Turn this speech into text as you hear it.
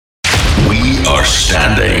are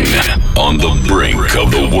standing on the brink of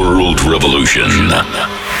the world revolution.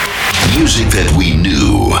 Music that we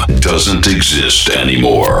knew doesn't exist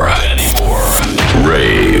anymore.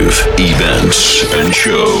 Rave, events, and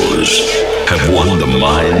shows have won the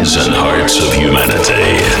minds and hearts of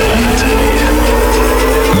humanity.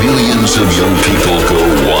 Millions of young people go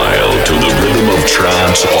wild to the rhythm of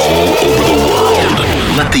trance all over the world.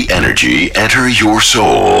 Let the energy enter your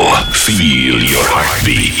soul. Feel your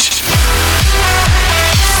heartbeat.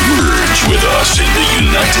 Merge with us in the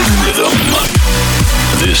united rhythm.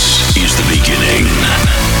 This is the beginning.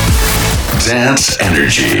 Dance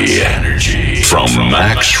Energy from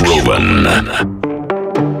Max Robin.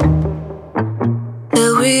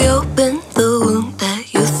 They'll reopen the wound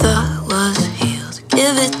that you thought was healed.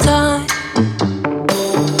 Give it time.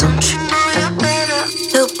 Don't you know you're better?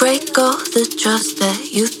 They'll break all the trust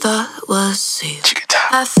that you thought was sealed.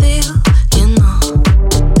 I feel, you know,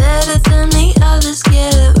 better than the others.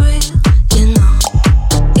 Get it real, you know.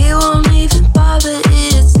 You won't even bother.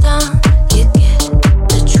 It's done. You get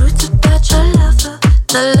the truth about your lover,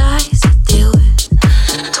 the lies you deal with.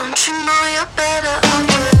 Don't you know you're better?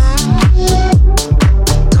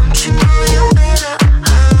 Don't you know you're better?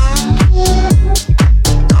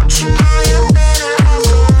 Don't you know you're better?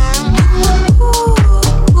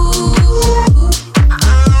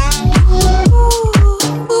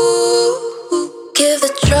 Give it a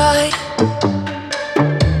try.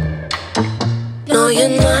 No, you're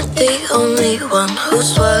not the only one who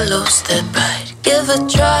swallows their pride. Give it a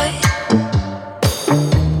try.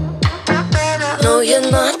 No,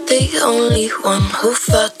 you're not the only one who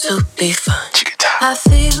thought to be fine. I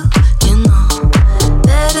feel, you know,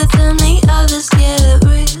 better than the others. Get it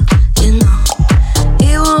real, you know.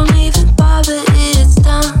 You won't even bother. It's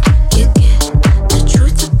done. You get the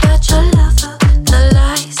truth about your lover, the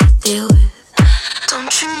lies you deal with.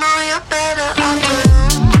 Don't you know you're better? Don't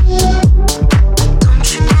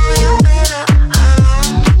you know you're better?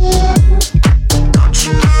 Don't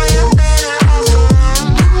you know you're better?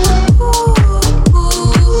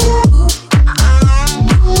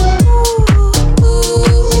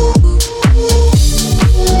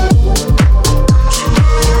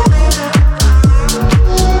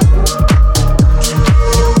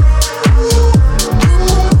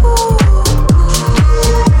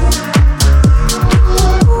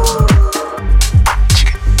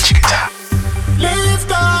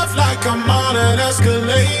 Lift off like I'm on an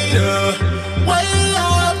escalator. Way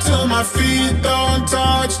up till my feet don't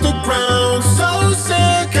touch the ground. So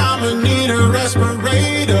sick, I'ma need a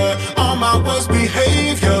respirator. On my worst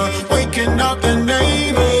behavior, waking up the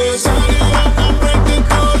neighbors. Turning up, I'm breaking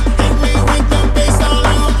code. Hit me with the bass down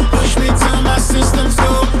low. Push me till my system's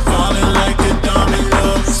low. Falling like a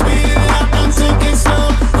domino. Speed it up, I'm taking slow.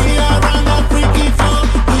 We are on that freaky flow.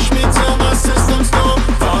 Push me till my system's low.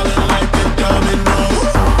 Falling like a domino.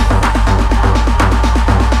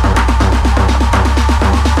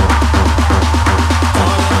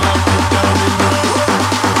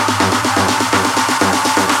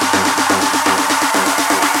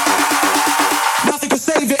 Nothing can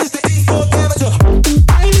save you, it's the E4 amateur.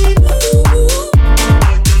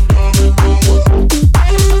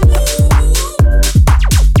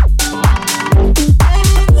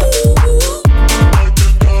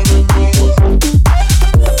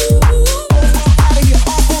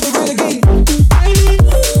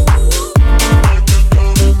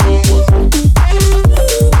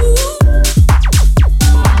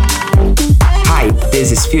 Hi,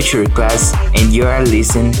 this is Future Class, and you are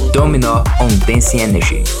listening Domino on Dance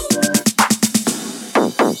Energy.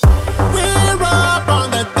 We're up on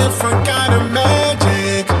that different kind of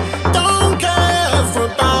magic. Don't care if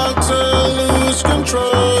we're about to lose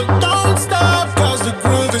control. Don't stop, cause the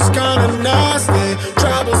groove is kinda nasty.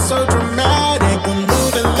 Travel so dramatic, we're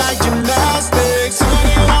moving like gymnastics. Turn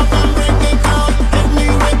it up and break the code. Hit me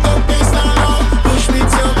with the bass down low. Push me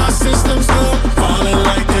till my system's low. Falling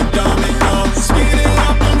like a domino. Speed it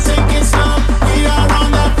up and take it slow. We are on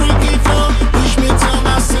that freaky flow. Push me till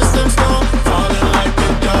my system's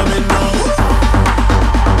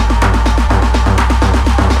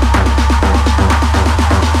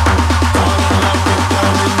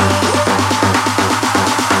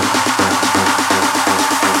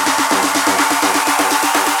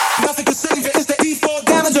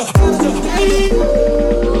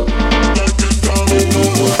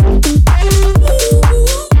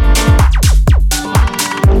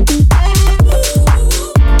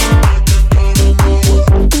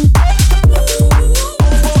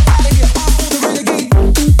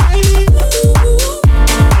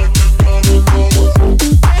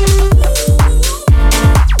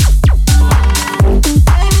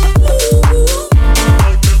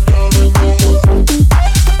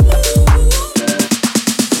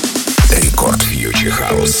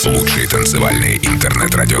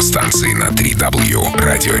информации на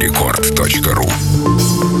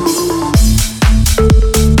www.radiorecord.ru.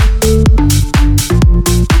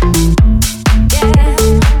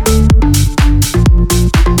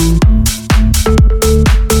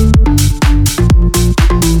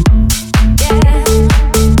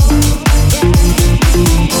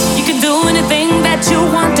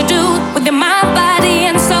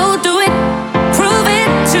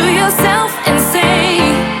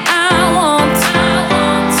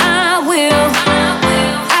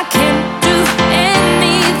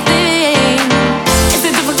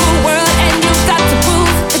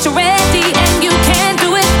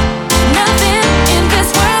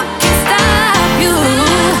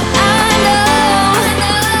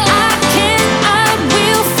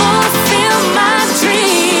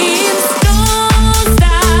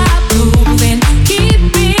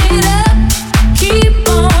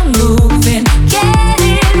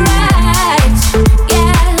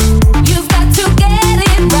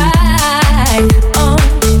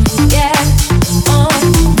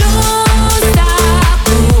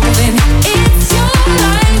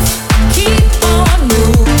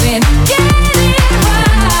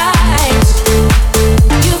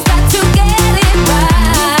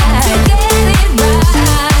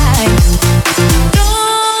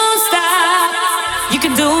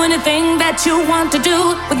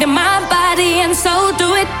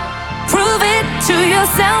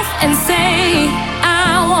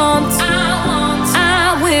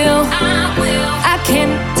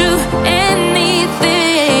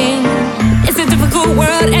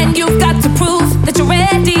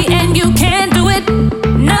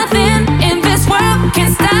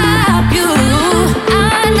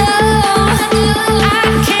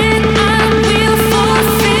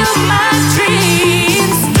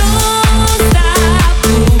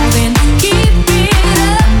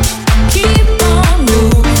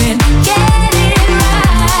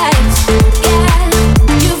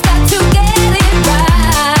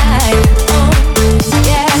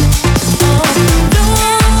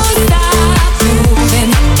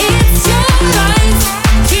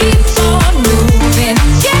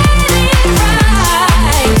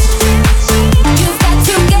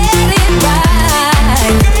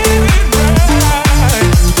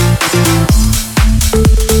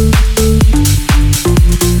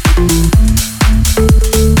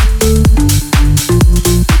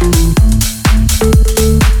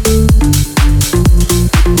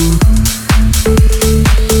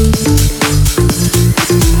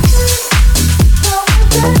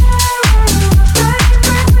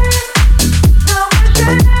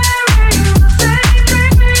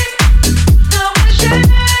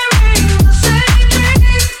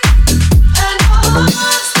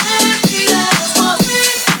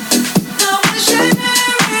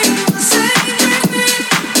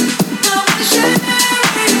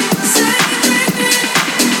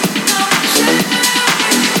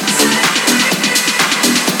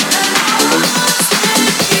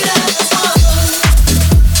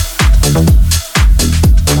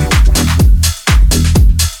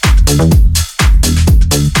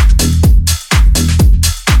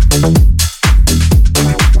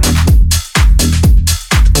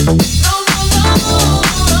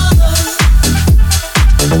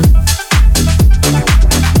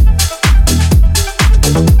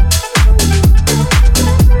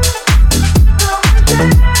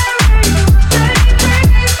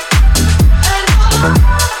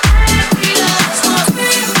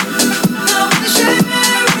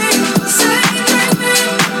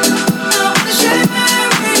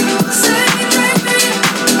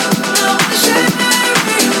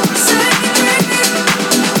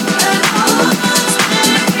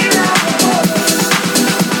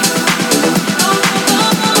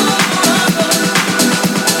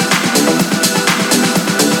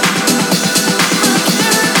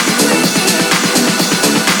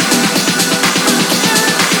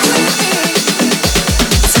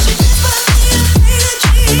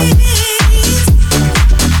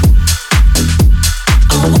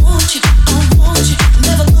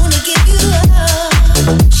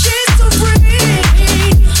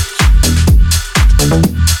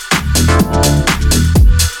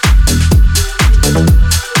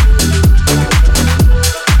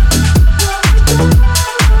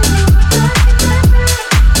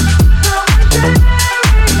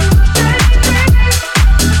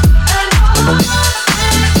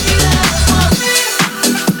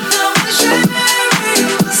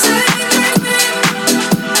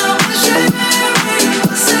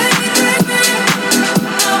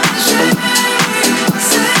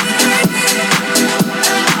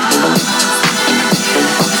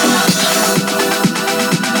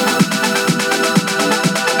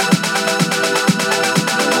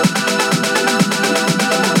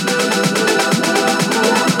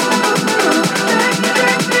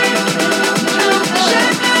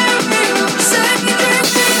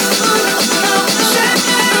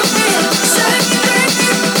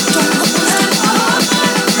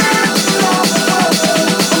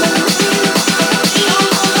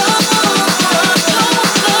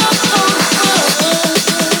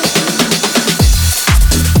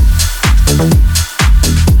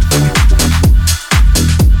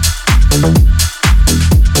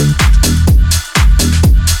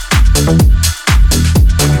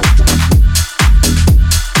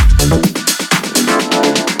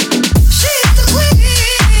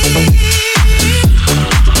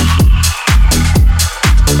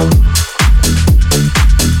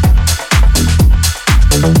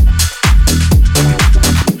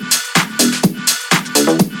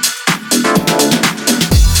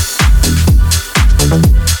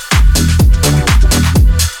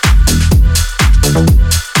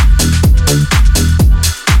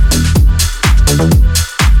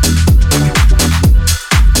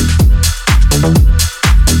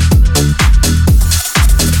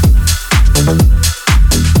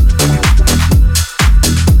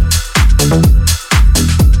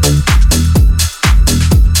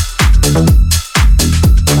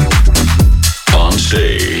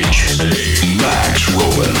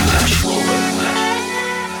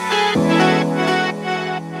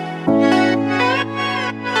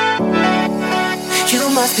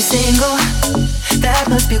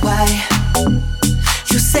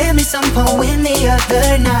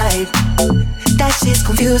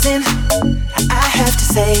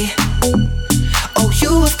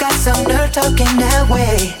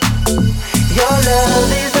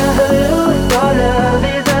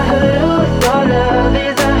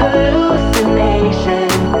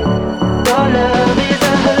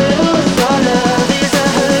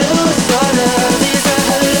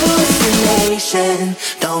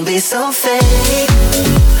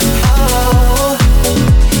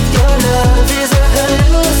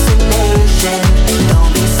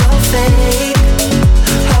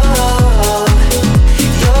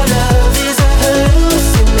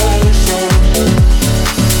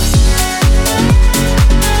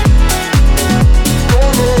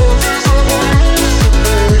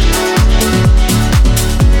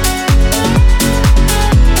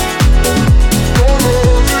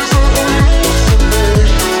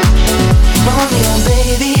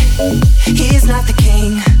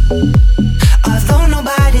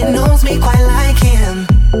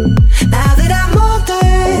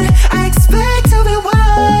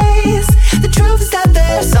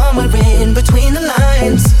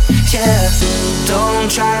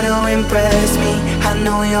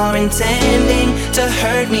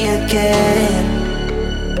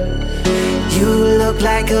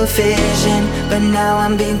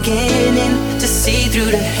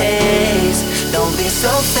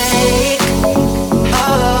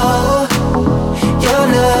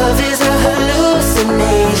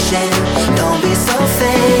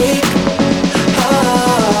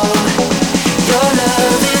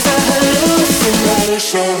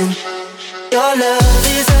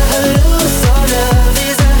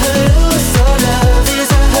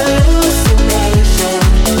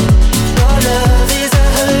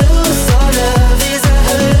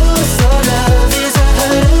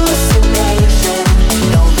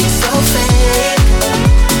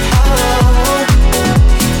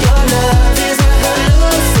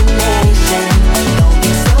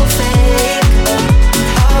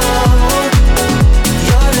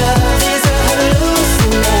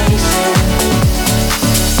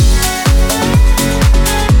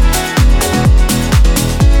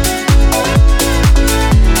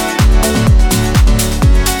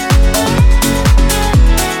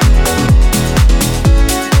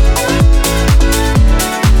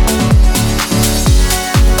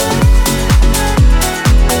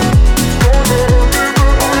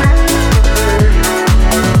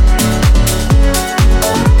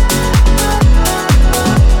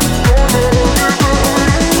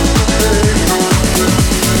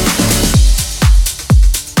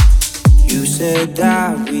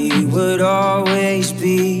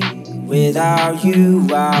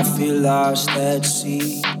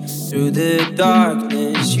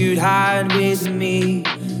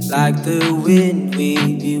 Like the wind,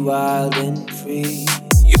 we'd be wild and free.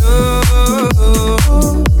 You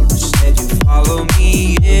said you'd follow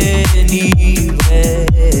me anywhere,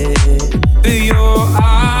 but your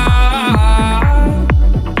eyes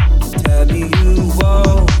tell me you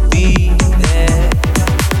won't be there.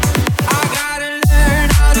 I gotta learn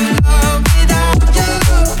how to love without you.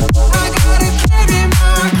 I gotta carry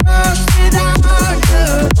my cross without you.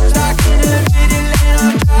 Stuck in a middle and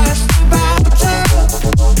I'm just about to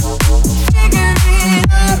figure it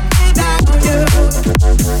out without you.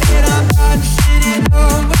 And I'm not sitting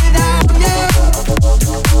home without you.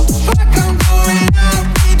 Fuck, I'm going out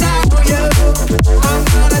without you.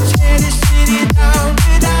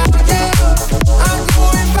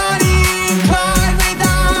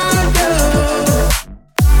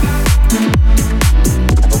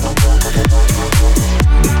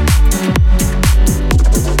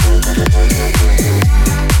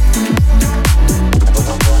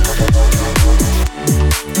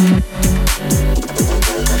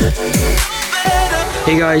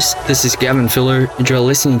 guys, this is Gavin Filler, and you're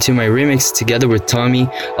listening to my remix together with Tommy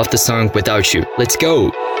of the song Without You. Let's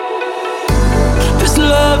go! This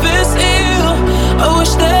love is ill, I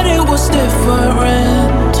wish that it was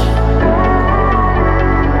different.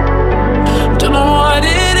 Don't know what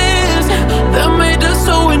it is that made us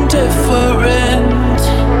so indifferent.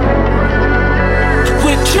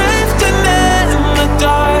 We're drifting in the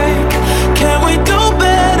dark, can we do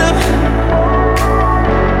better?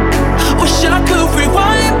 Wish I could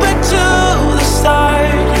rewind back to the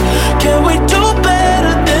start. Can we do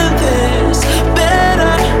better than this?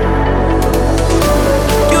 Better.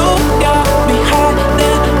 You got me high,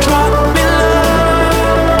 then drop me low.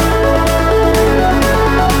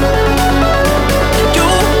 You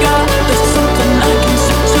got there's something I can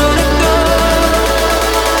seem to let go.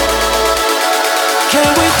 Can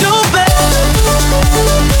we do better?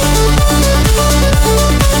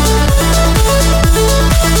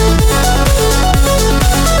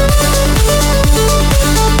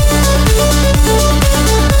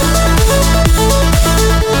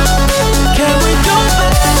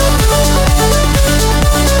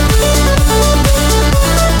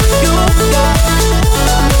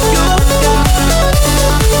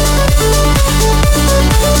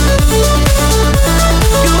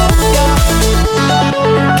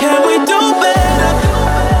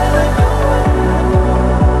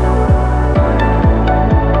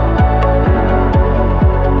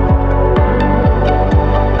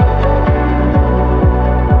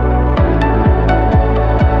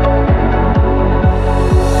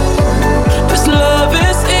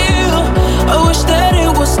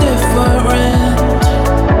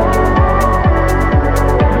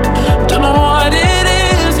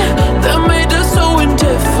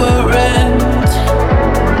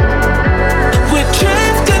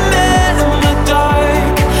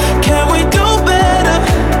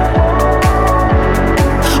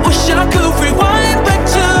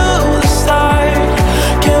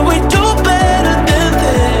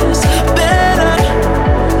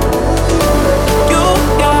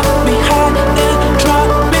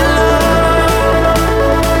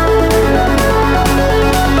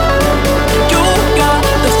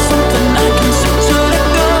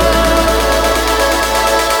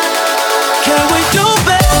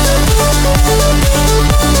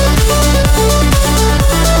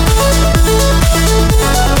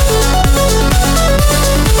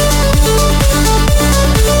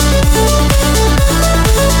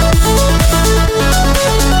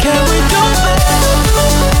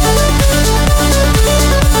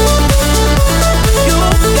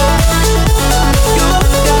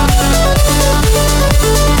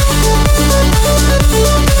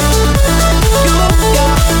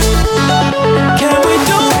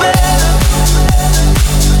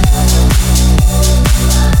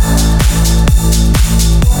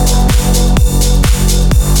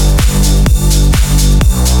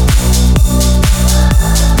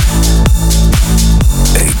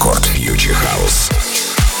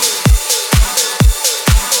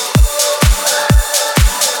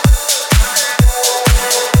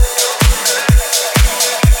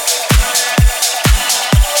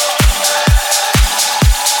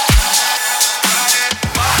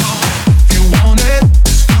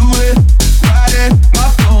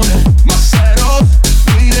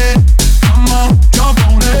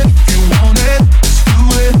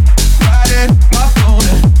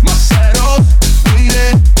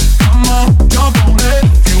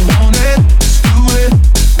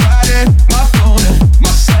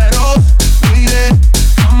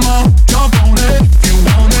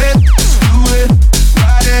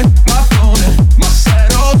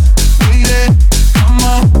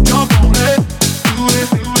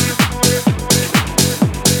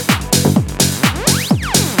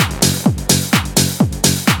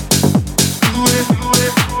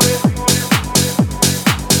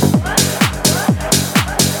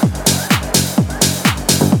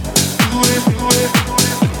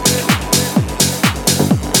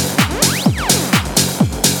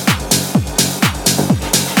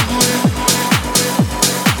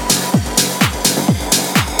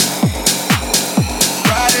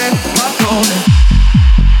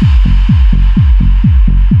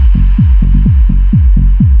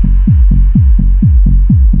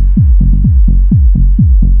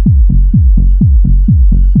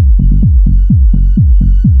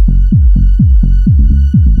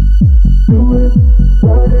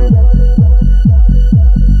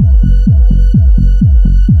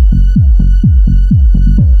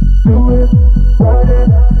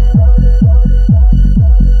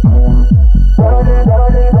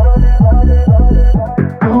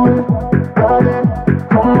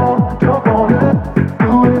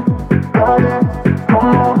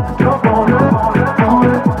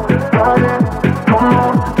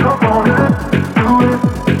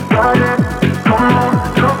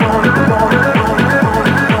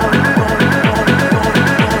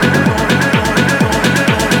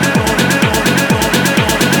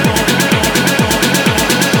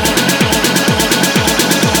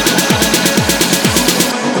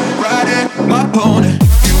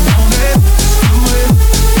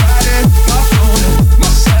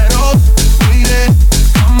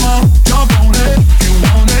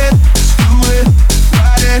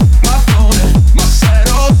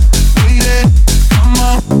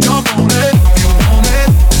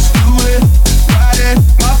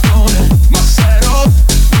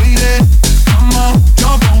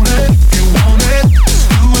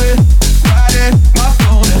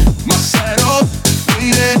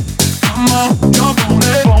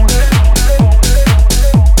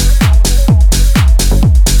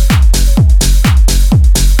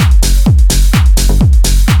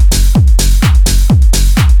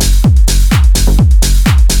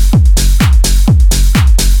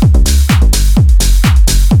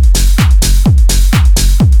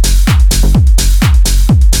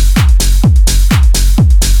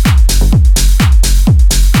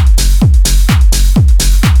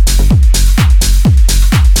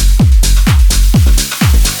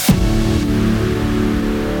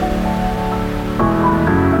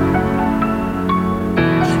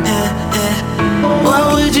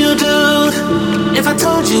 If I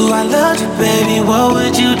told you I loved you, baby, what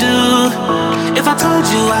would you do? If I told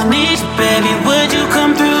you I need you, baby, would you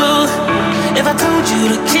come through? If I told you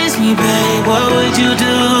to kiss me, babe, what would you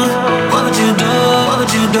do? What would you do? What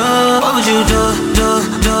would you do? What would you do?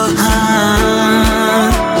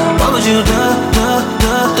 What would you do?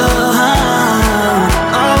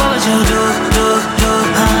 Oh, what would you do?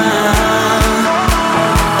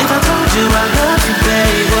 If I told you I love you,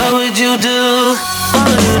 babe, what would you do? What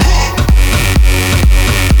would you do?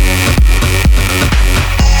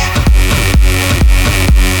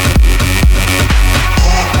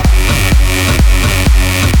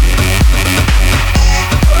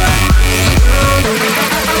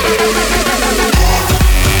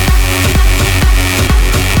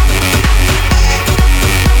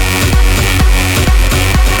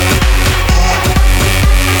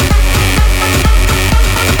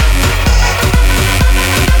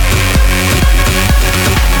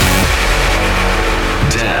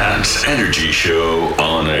 Energy Show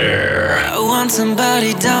on air. I want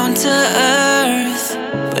somebody down to earth,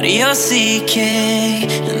 but you're seeking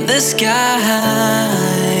in the sky.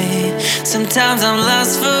 Sometimes I'm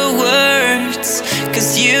lost for words,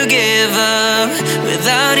 'cause you give up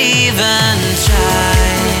without even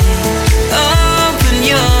trying. Open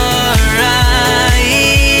your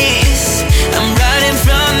eyes, I'm right in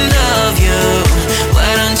front of you.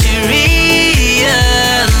 Why don't you realize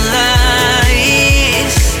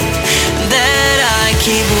that I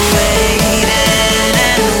keep waiting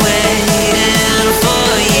and waiting for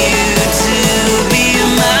you to be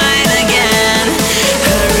mine again?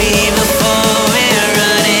 Hurry before we're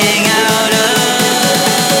running out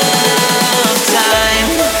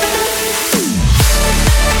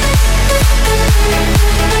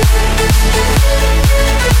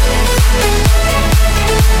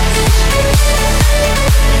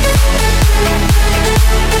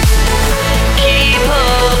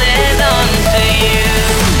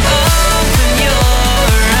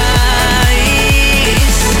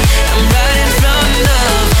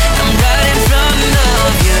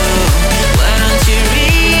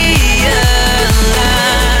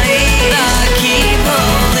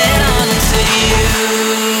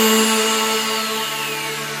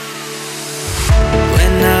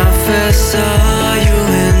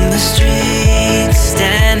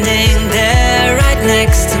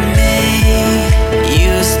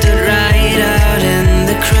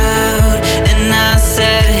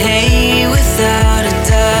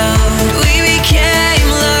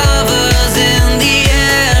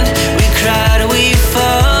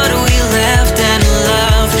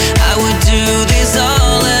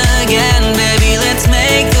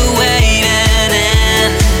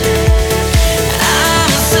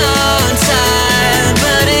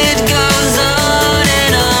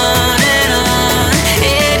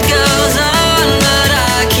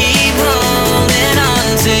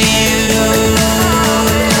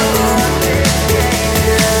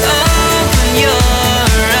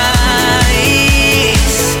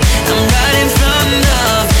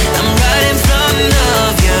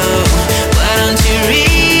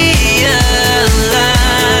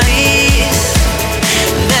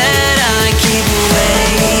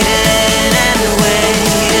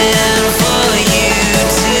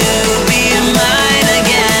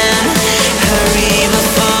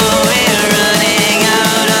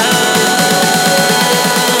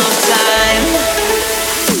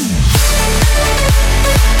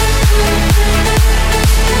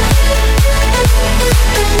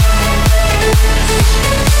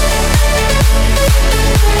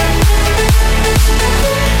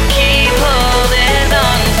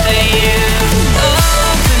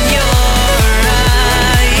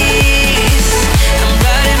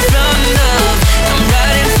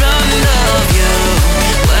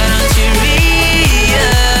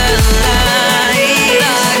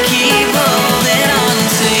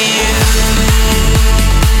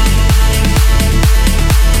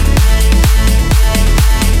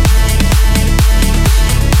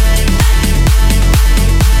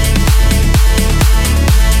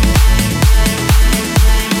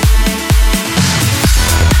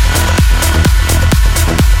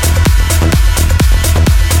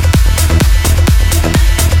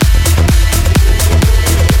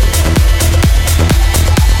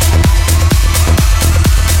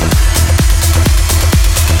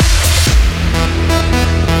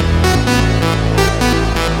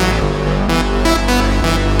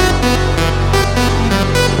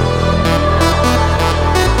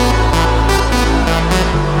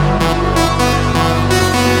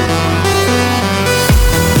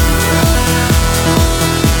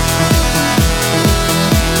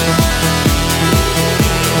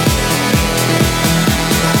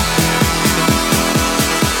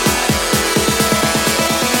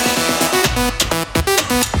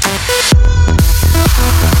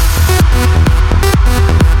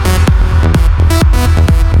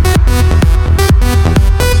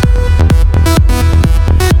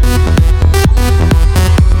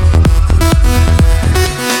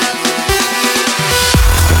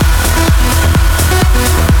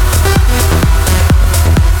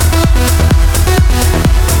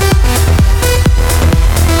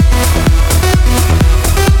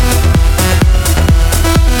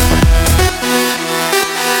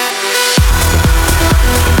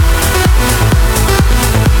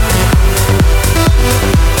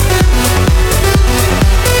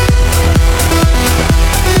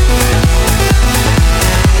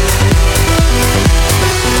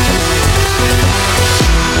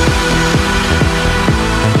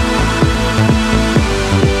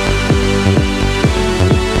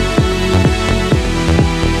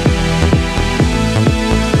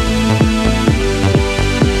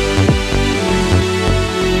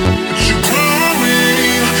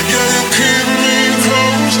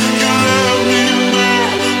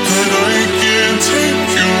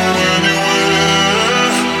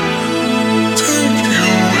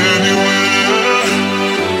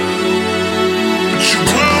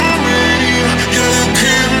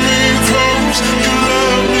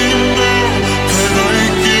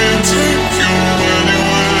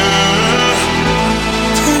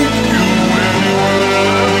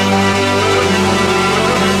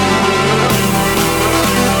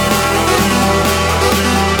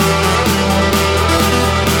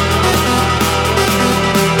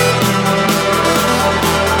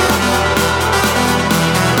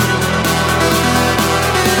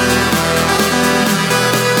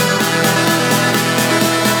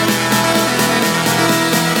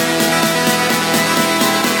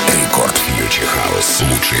House.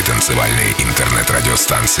 Лучшие танцевальные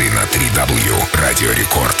интернет-радиостанции на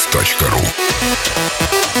www.radiorecord.ru.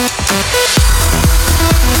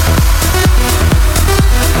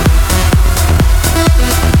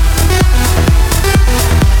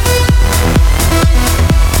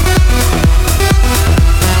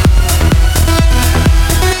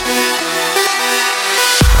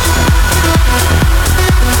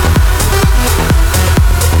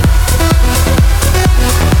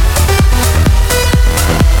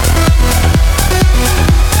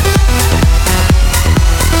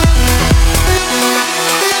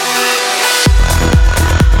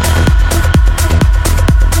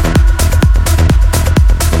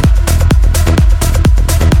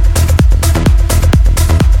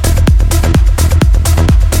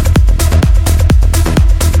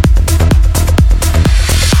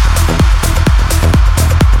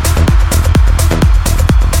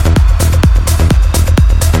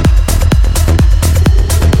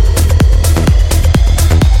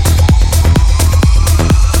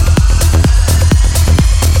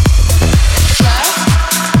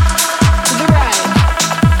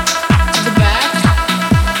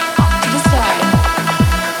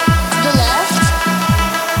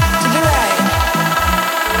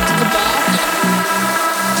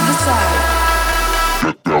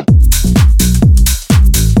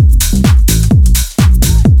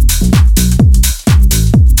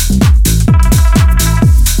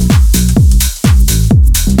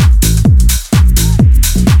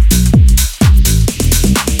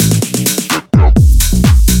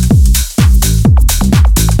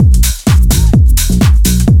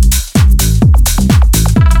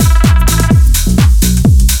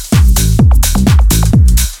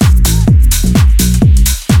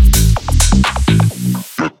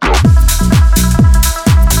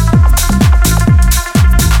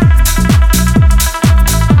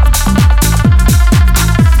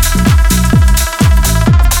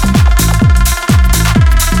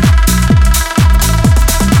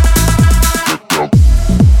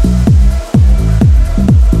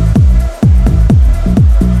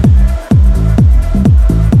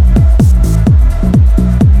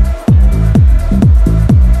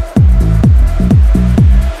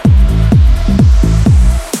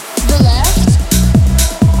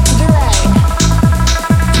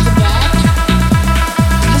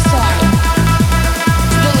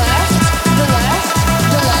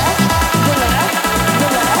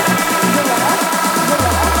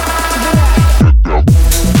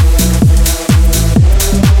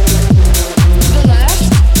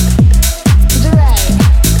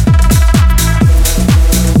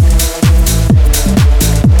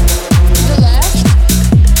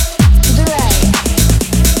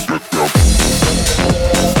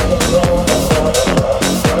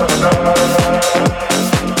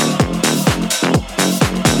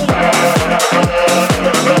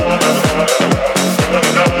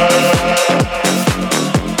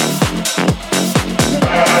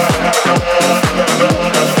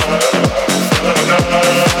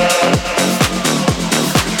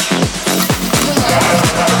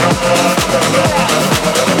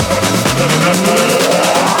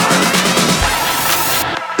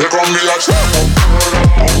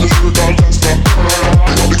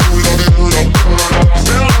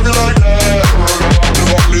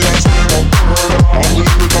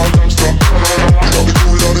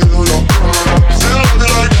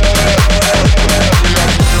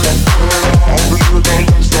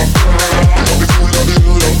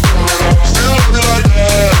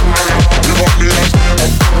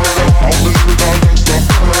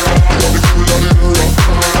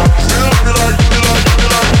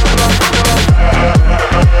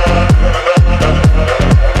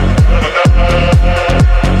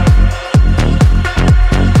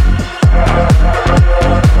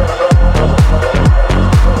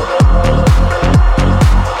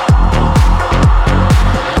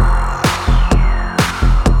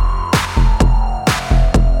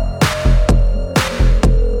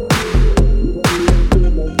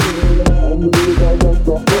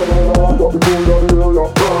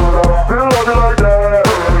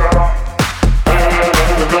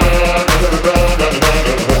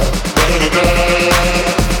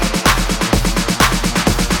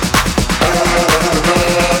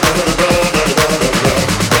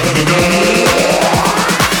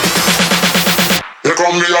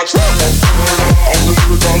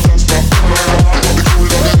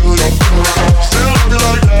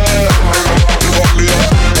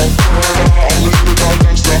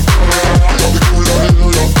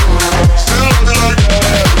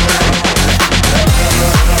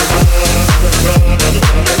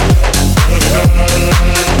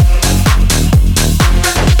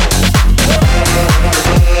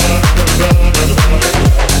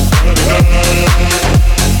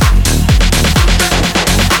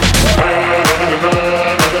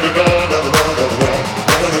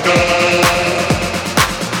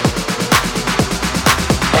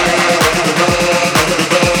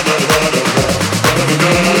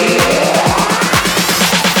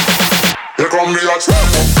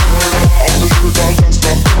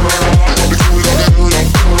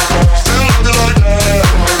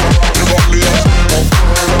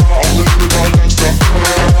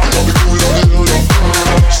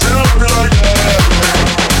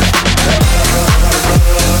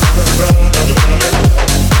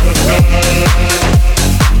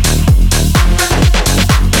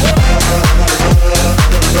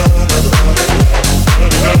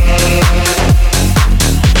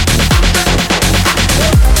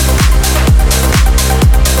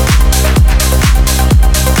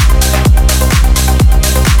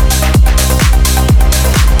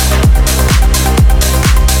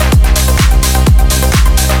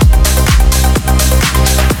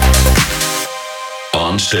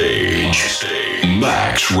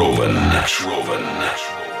 Max Roven.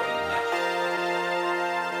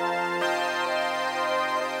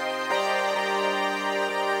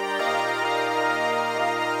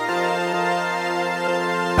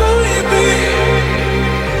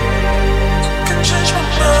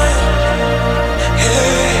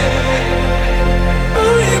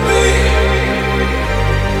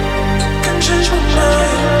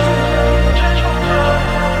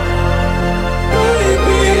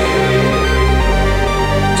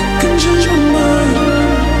 Change my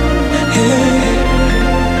mind.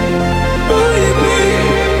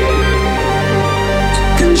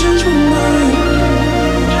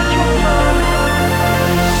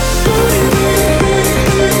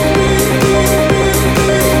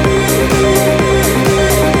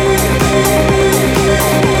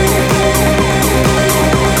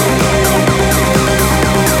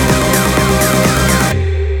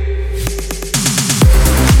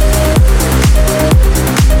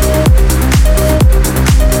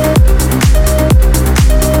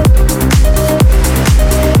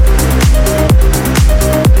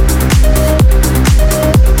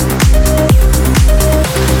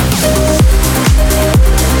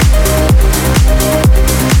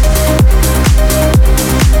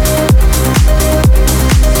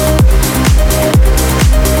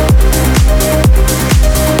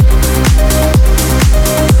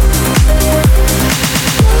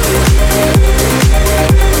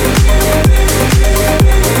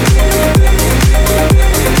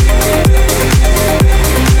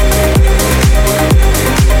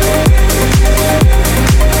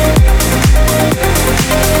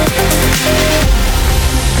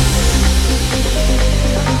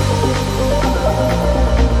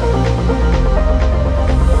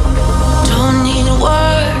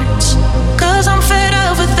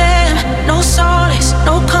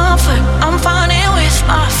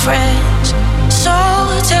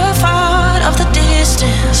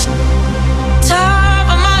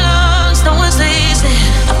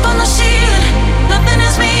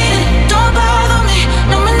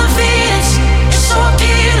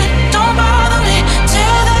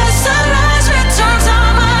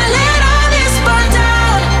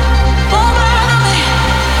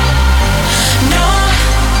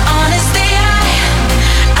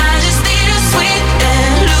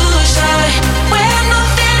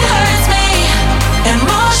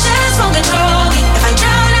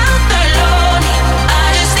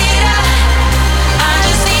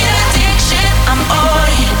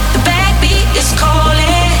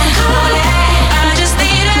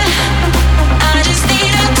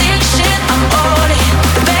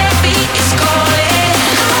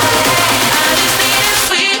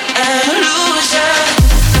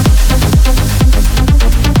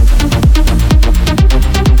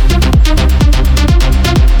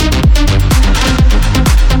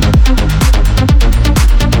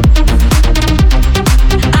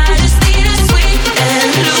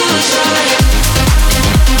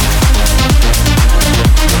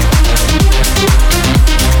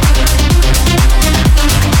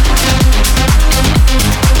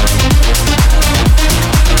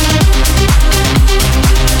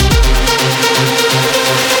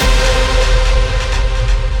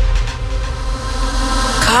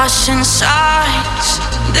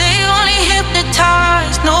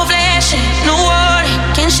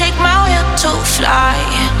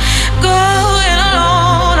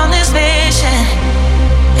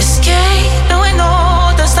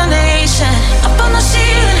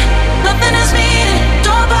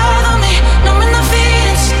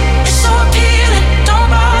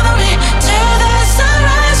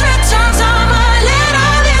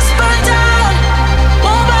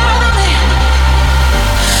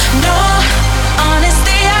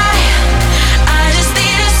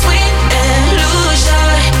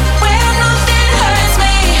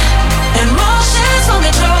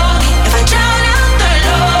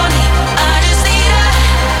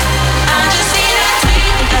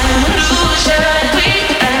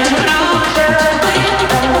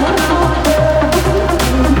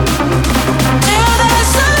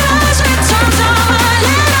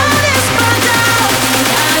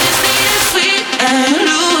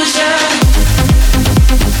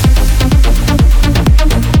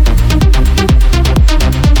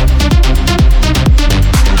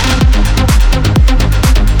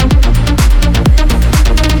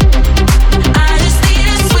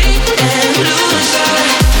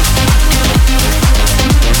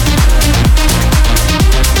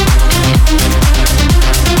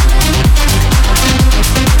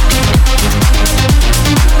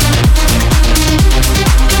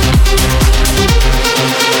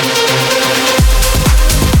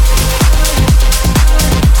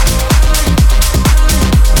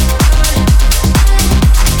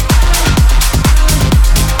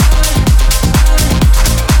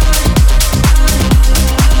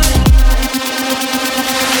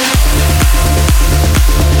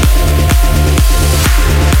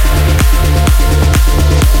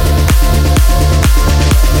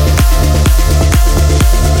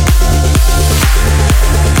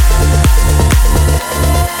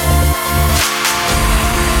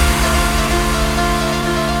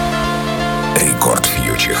 Рекорд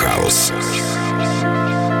Future House.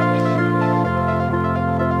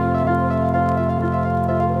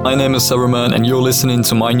 My name is Severman and you're listening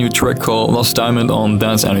to my new track called Lost Diamond on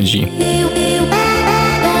Dance Energy.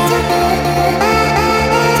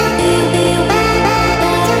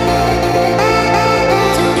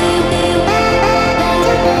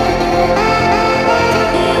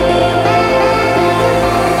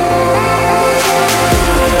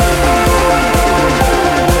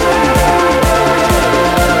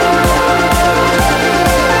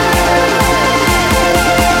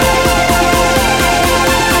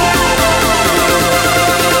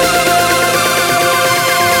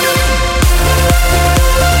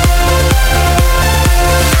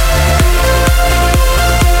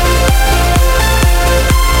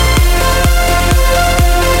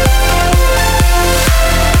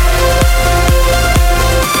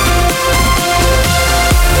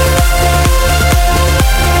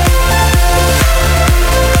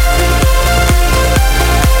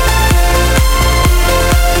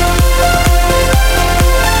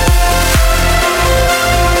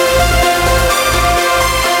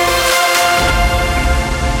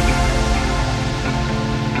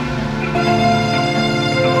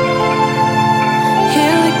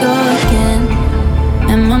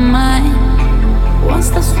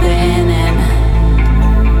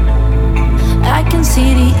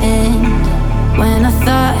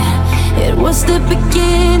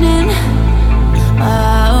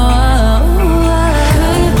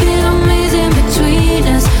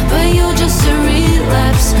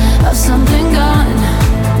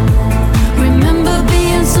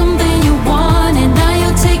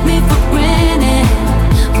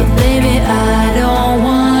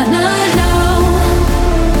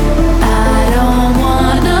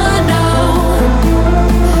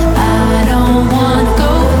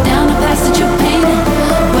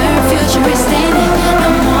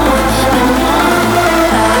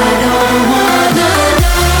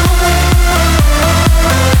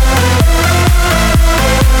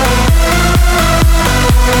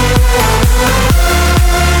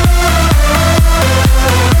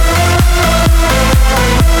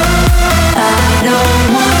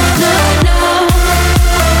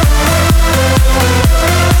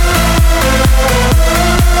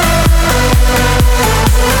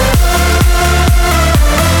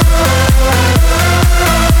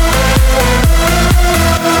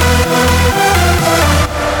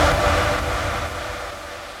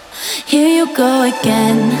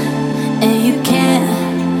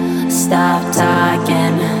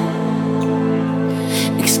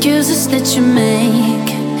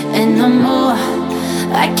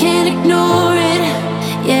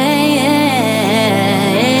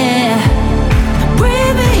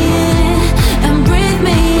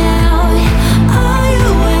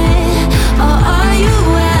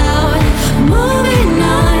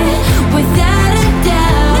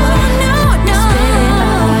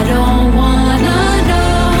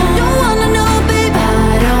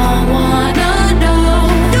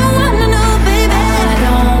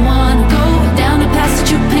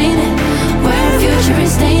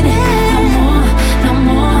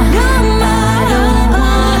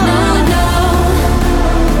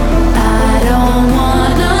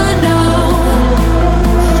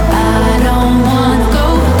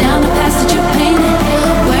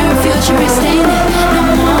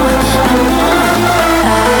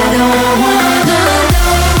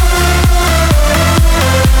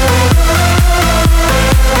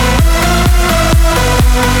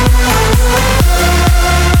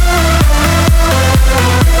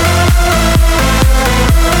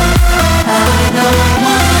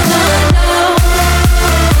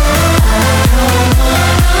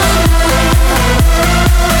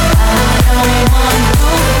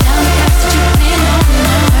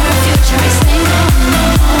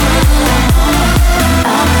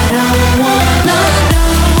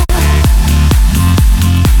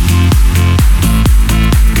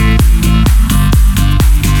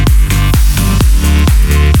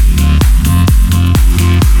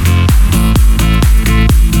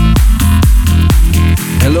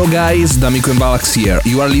 Guys, D'Amico and Balax here.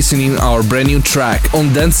 You are listening our brand new track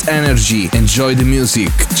on Dance Energy. Enjoy the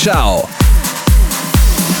music. Ciao!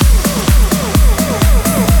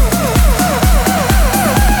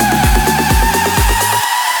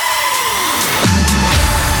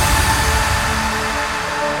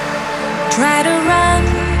 Try to run,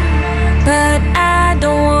 but I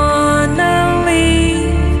don't wanna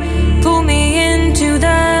leave. Pull me into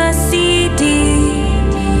the CD.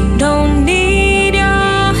 Don't need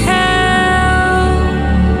your help.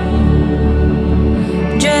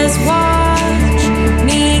 Just watch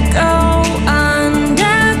me go.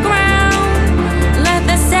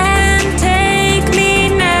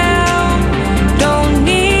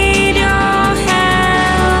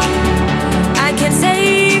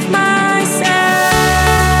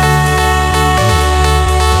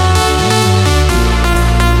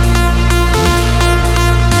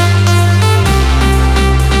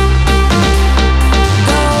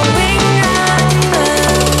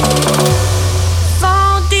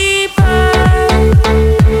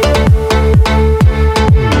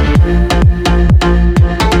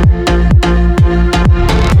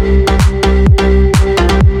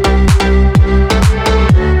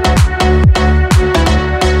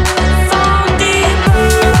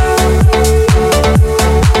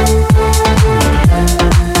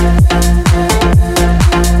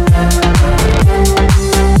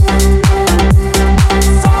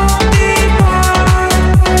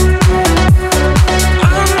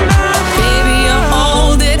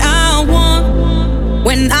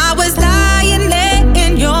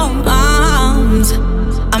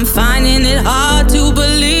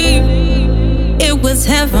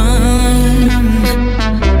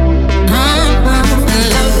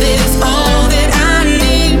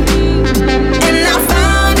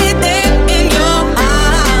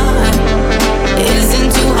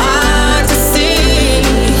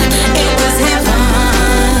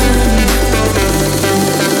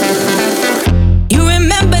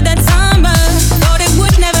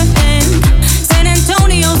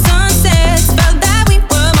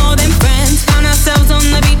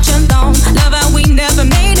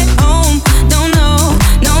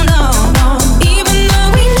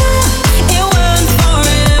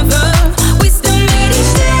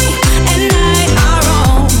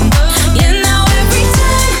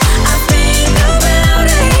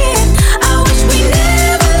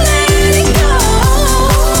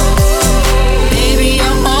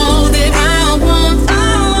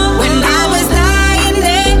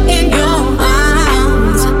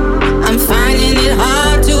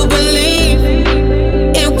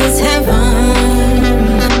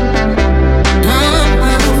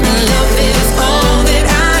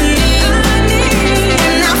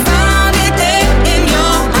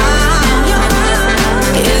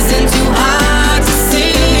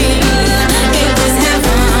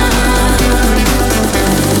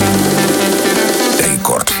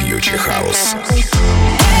 House.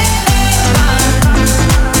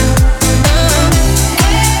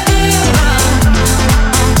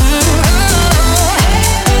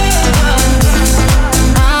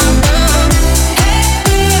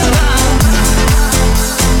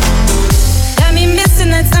 Got me missing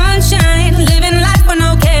that sunshine, living life with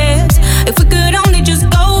no cares. If we could only just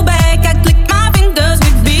go back, I'd click my fingers,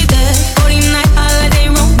 we'd be there. 40-night holiday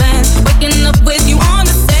romance, waking up with you on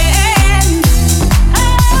the sand.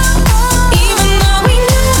 Even though we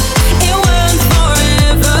knew it wasn't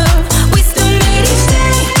forever, we still made each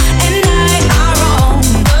day and night our own.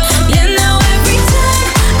 Yeah, now every time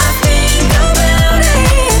I think about it,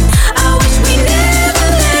 I wish we never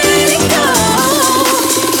let it go.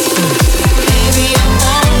 Baby, I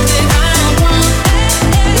want it, I want it.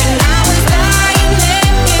 When I was lying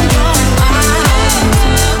there in your arms,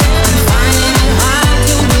 I'm finding it hard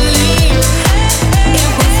to believe it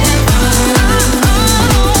was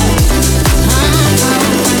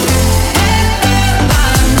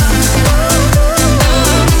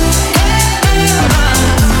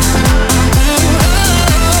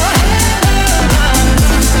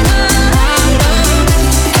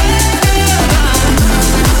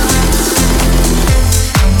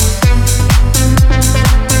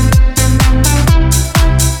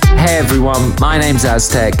Hey everyone, my name's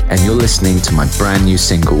Aztec and you're listening to my brand new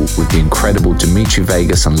single with the incredible Dimitri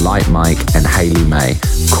Vegas on Light Mike and Hayley May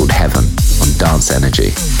called Heaven on Dance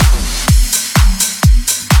Energy.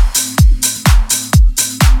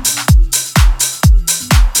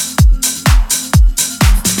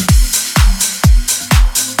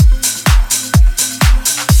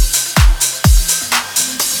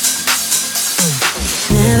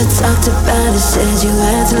 Never talked about it, said you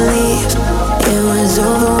had to leave. It was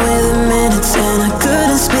over within minutes and I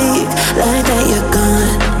couldn't speak. Like that you're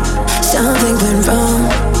gone, something went wrong.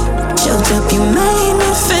 Choked up, you made me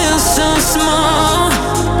feel so small.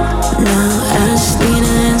 Now I just need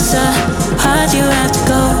an answer. Why'd you have to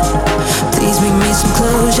go? Please bring me some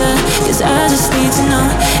closure, cause I just need to know.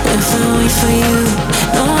 If I wait for you,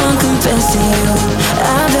 no one compares to you.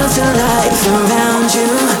 I built a life around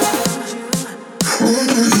you.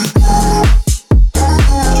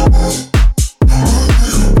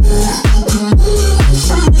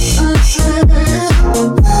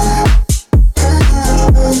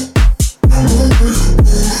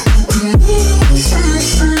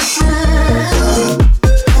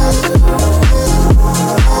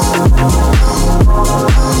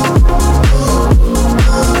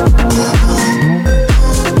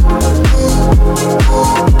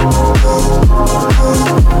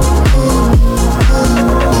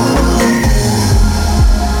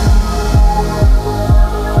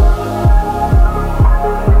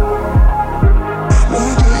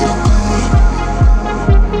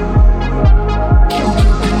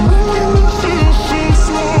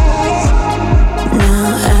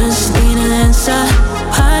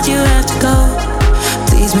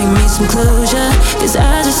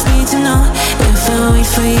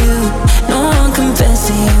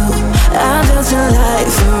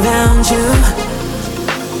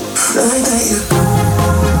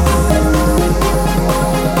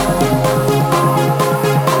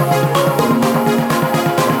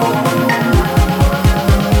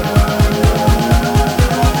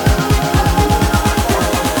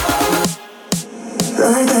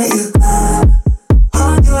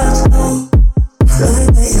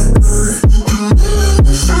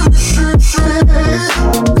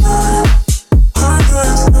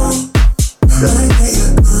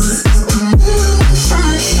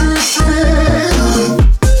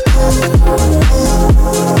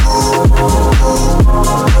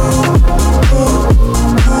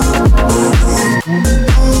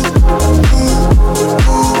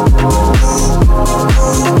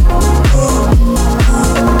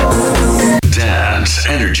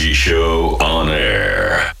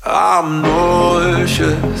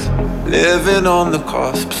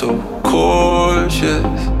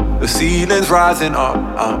 Rising up,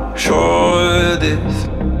 I'm sure this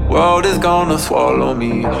world is gonna swallow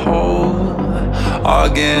me whole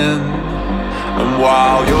again. And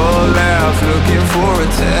while you're left looking for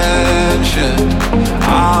attention,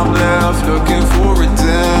 I'm left looking for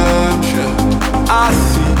redemption. I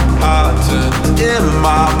see patterns in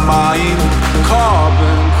my mind,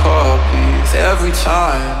 carbon copies every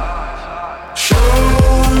time. Show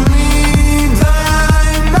me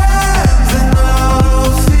diamonds and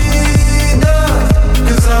I'll see dust,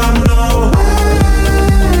 'cause I'm nowhere.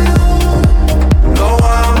 No,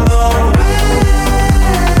 I'm nowhere.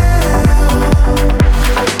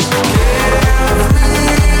 Give me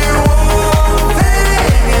one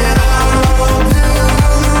thing and I'll do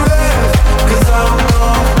the rest.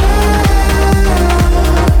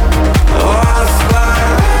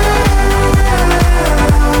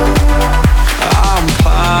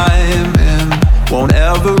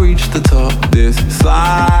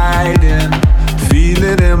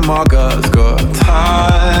 my guts got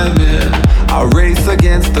timing. I race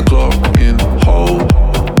against the clock in hope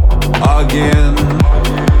again.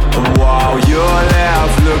 And while you're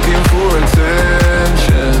left looking for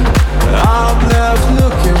attention, I'm left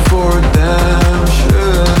looking for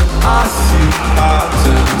redemption. I see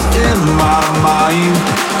patterns in my mind,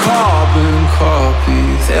 carbon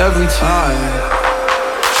copies every time.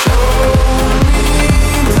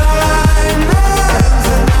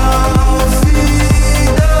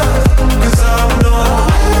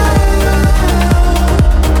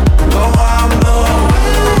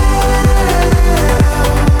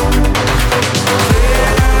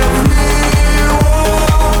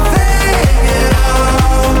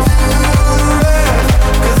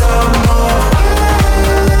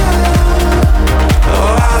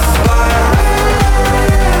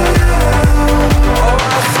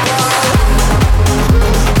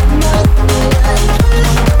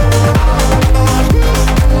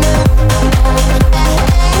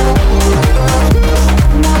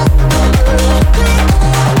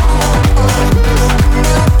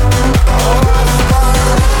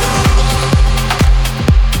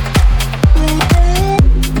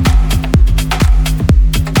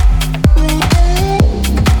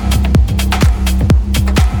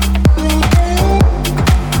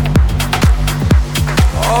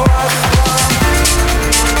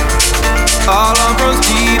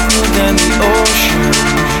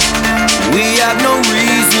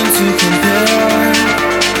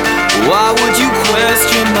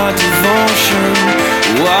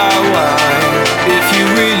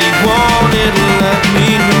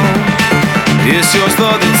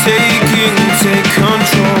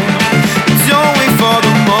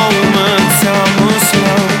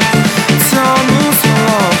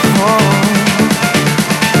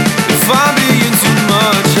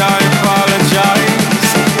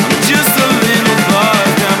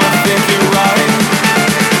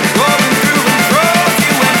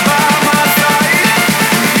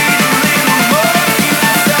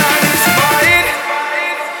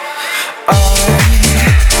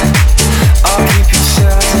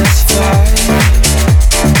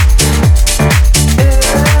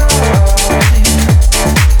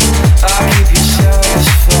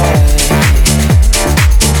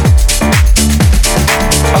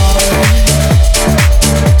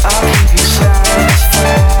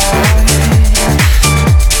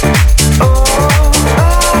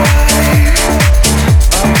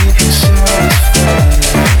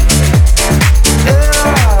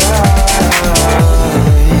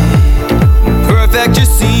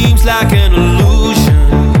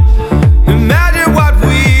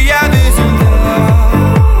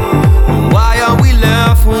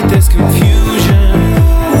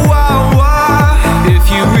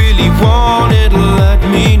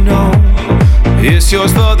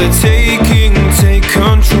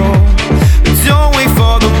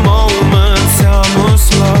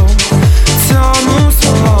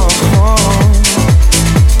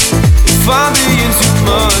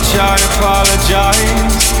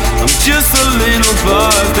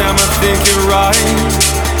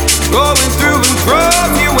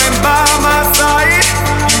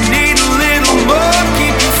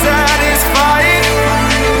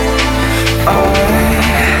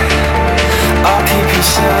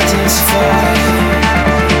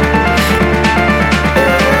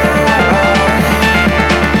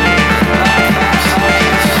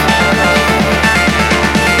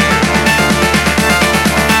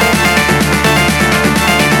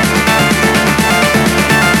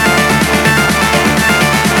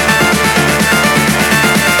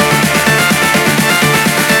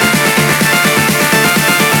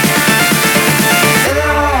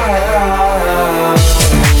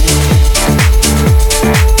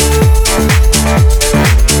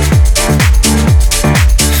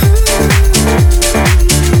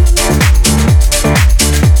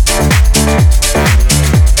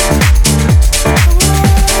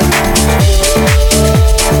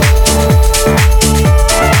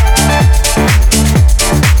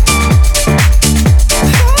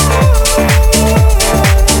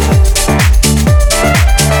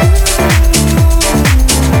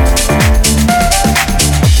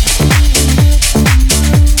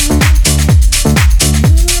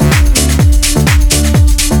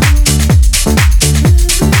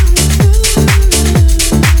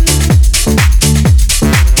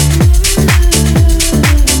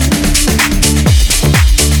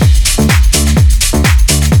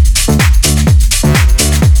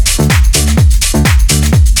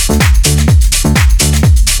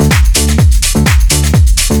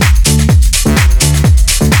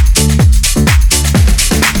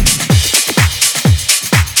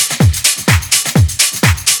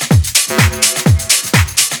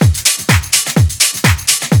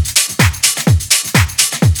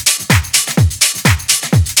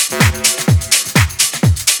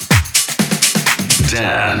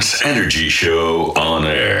 Dance Energy Show on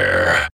air.